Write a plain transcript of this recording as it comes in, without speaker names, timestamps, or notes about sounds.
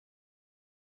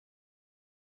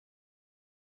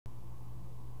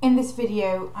In this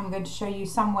video, I'm going to show you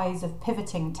some ways of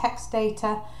pivoting text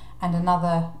data and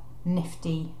another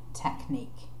nifty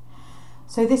technique.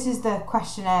 So this is the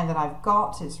questionnaire that I've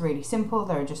got. It's really simple.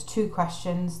 There are just two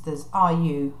questions. There's are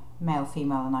you male,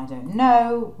 female, and I don't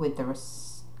know, with the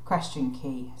question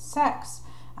key sex,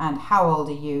 and how old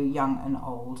are you, young and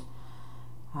old,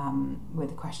 with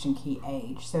the question key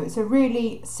age. So it's a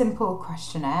really simple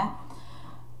questionnaire.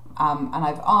 And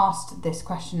I've asked this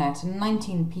questionnaire to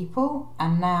 19 people,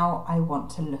 and now I want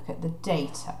to look at the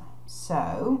data.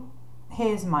 So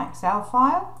here's my Excel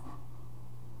file.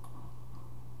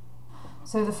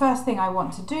 So the first thing I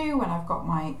want to do when I've got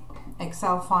my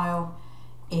Excel file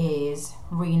is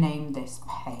rename this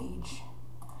page.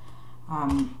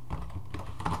 I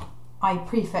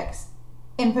prefix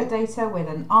input data with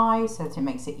an I so that it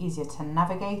makes it easier to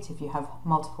navigate if you have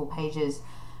multiple pages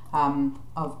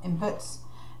of inputs.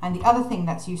 And the other thing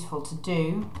that's useful to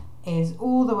do is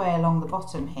all the way along the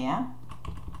bottom here,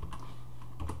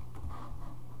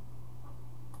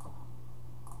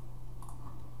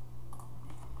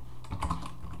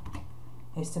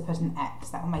 is to put an X.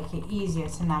 That will make it easier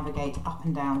to navigate up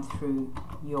and down through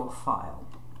your file.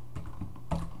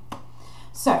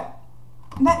 So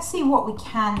let's see what we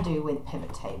can do with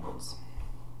pivot tables.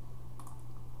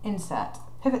 Insert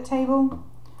pivot table.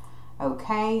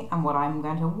 Okay, and what I'm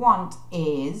going to want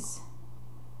is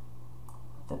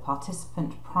the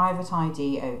participant private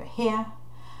ID over here.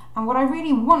 And what I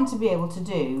really want to be able to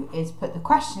do is put the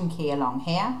question key along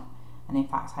here. And in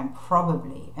fact, I'm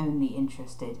probably only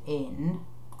interested in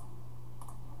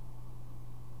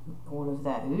all of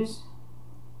those.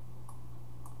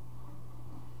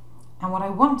 And what I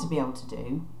want to be able to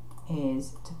do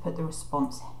is to put the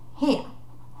response here.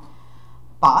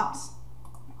 But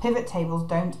pivot tables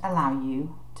don't allow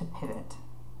you to pivot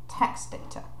text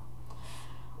data.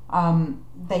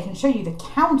 They can show you the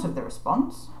count of the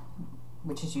response,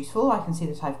 which is useful. I can see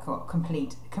that I've got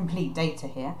complete data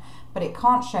here, but it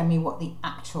can't show me what the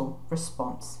actual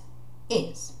response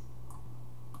is.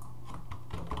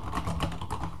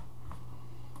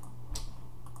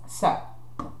 So,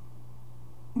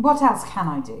 what else can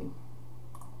I do?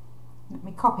 Let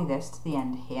me copy this to the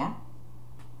end here.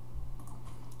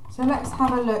 So let's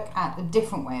have a look at a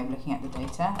different way of looking at the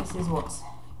data. This is what's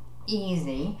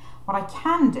easy. What I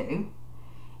can do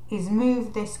is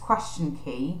move this question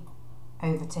key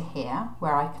over to here,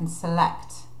 where I can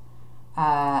select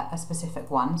a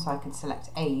specific one. So I could select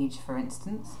age, for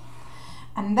instance.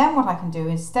 And then what I can do,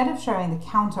 instead of showing the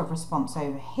count of response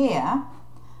over here,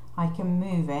 I can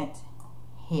move it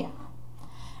here.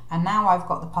 And now I've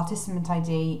got the participant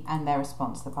ID and their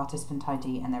response, the participant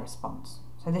ID and their response.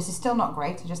 So this is still not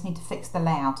great. I just need to fix the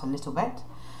layout a little bit.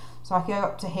 So I go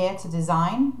up to here to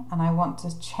design, and I want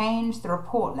to change the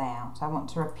report layout. I want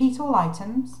to repeat all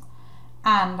items,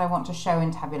 and I want to show in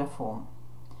tabular form.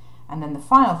 And then the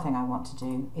final thing I want to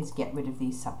do is get rid of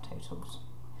these subtotals.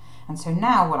 And so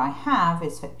now what I have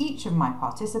is for each of my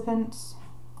participants,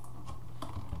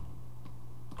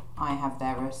 I have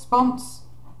their response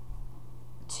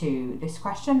to this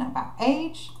question about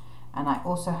age, and I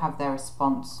also have their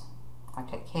response, if I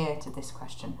click here, to this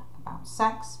question about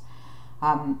sex.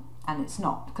 And it's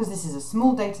not, because this is a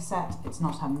small data set, it's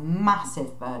not a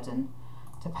massive burden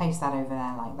to paste that over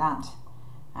there like that,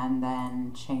 and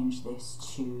then change this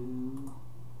to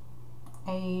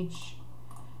age,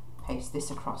 paste this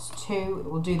across too. It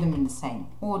will do them in the same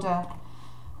order.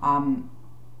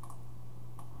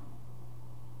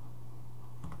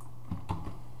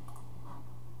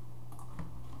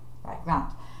 Like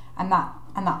that,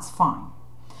 and that's fine.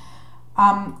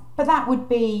 But that would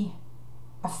be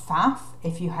a faff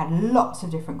if you had lots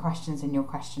of different questions in your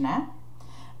questionnaire,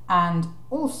 and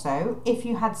also if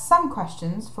you had some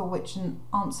questions for which an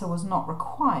answer was not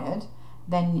required,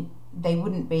 then they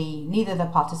wouldn't be, neither the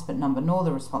participant number nor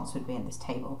the response would be in this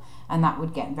table, and that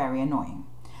would get very annoying.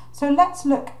 So let's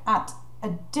look at a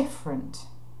different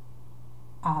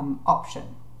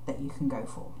option that you can go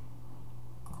for.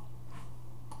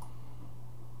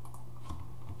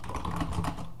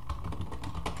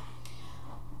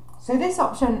 So this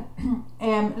option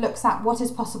looks at what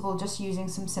is possible just using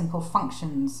some simple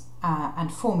functions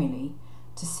and formulae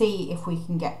to see if we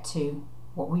can get to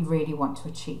what we really want to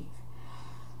achieve.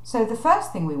 So the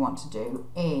first thing we want to do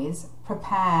is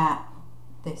prepare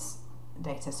this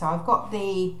data. So I've got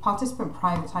the participant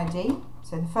private ID.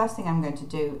 So the first thing I'm going to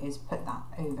do is put that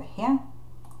over here.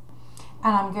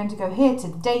 And I'm going to go here to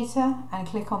data and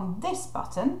click on this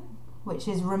button, which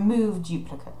is remove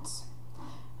duplicates.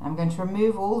 I'm going to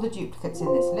remove all the duplicates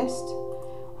in this list,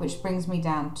 which brings me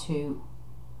down to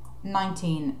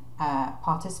 19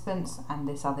 participants and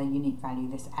this other unique value,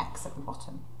 this X at the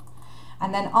bottom.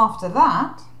 And then after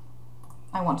that,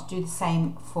 I want to do the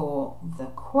same for the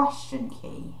question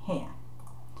key here.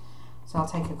 So I'll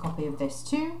take a copy of this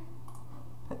too,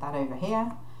 put that over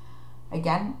here.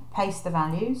 Again, paste the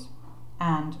values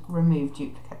and remove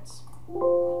duplicates.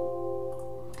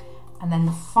 And then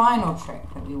the final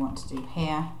trick that we want to do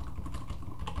here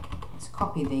is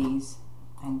copy these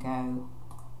and go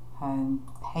home,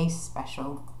 paste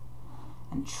special,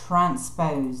 and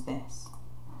transpose this.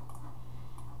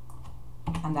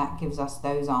 And that gives us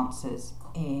those answers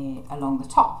along the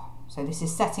top. So this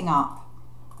is setting up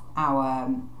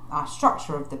our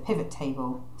structure of the pivot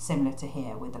table similar to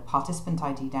here, with the participant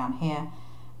ID down here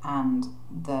and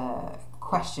the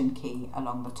question key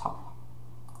along the top.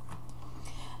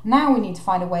 Now we need to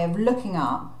find a way of looking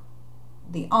up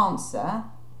the answer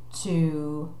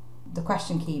to the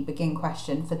question key begin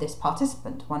question for this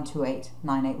participant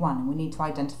 128981, and we need to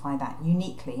identify that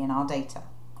uniquely in our data.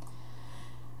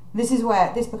 This is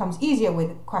where this becomes easier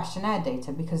with questionnaire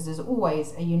data, because there's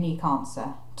always a unique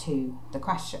answer to the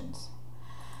questions.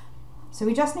 So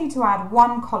we just need to add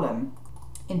one column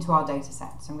into our data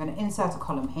set. So I'm going to insert a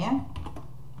column here,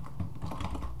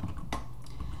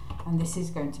 and this is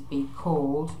going to be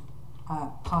called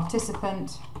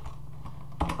participant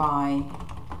by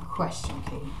question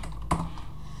key.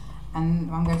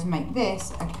 And I'm going to make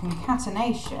this a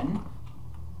concatenation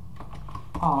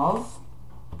of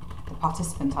the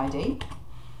participant ID,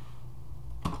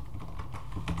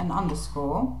 an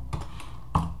underscore,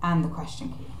 and the question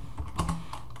key.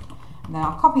 And then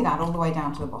I'll copy that all the way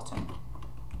down to the bottom.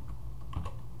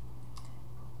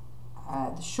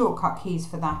 The shortcut keys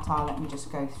for that are, let me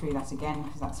just go through that again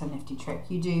because that's a nifty trick.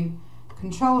 You do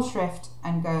Control Shift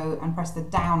and go and press the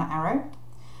down arrow.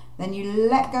 Then you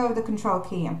let go of the Control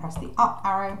key and press the up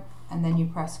arrow, and then you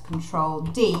press Control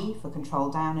D for control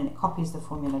down, and it copies the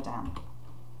formula down.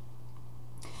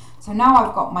 So now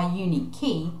I've got my unique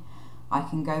key, I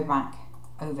can go back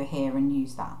over here and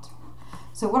use that.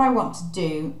 So what I want to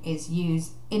do is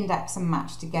use index and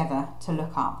match together to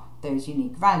look up those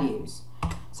unique values.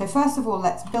 So first of all,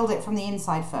 let's build it from the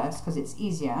inside first because it's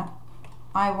easier.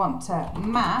 I want to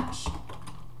match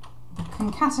the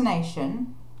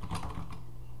concatenation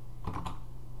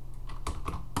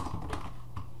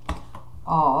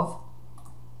of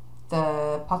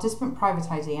the participant private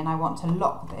ID, and I want to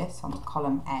lock this onto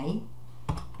column A,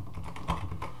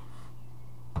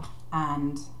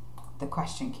 and the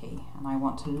question key, and I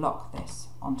want to lock this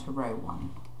onto row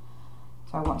 1.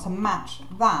 So I want to match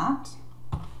that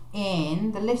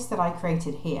in the list that I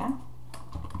created here,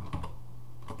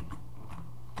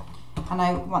 and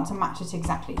I want to match it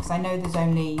exactly because I know there's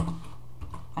only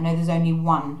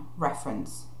one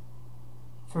reference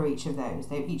for each of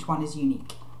those. Each one is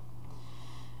unique.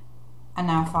 And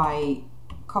now if I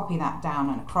copy that down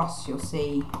and across, you'll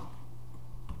see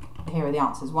here are the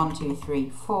answers 1, 2, 3,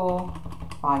 4,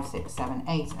 5, 6, 7,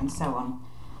 8, and so on,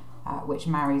 which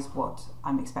marries what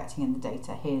I'm expecting in the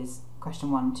data. Here's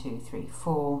question 1, 2, 3,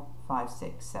 4, 5,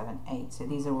 6, 7, 8. So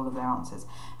these are all of their answers.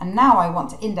 And now I want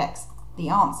to index the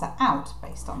answer out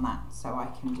based on that. So I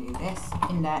can do this,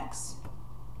 index,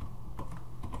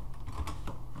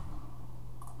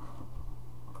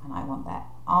 and I want their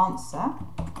answer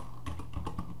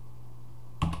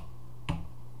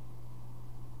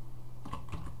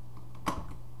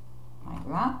like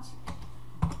that,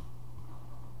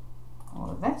 all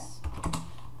of this.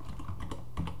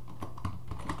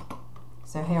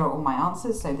 So here are all my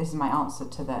answers. So this is my answer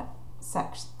to the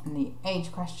sex and the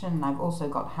age question, and I've also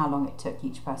got how long it took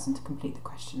each person to complete the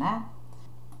questionnaire.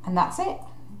 And that's it.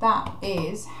 That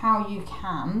is how you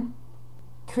can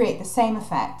create the same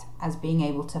effect as being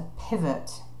able to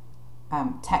pivot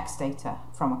text data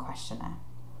from a questionnaire.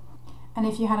 And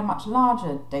if you had a much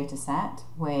larger data set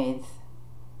with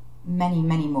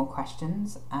many more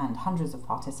questions and hundreds of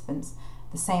participants,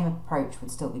 the same approach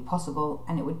would still be possible,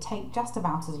 and it would take just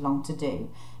about as long to do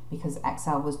because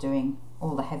Excel was doing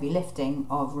all the heavy lifting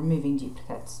of removing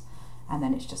duplicates, and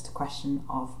then it's just a question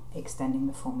of extending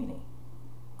the formulae.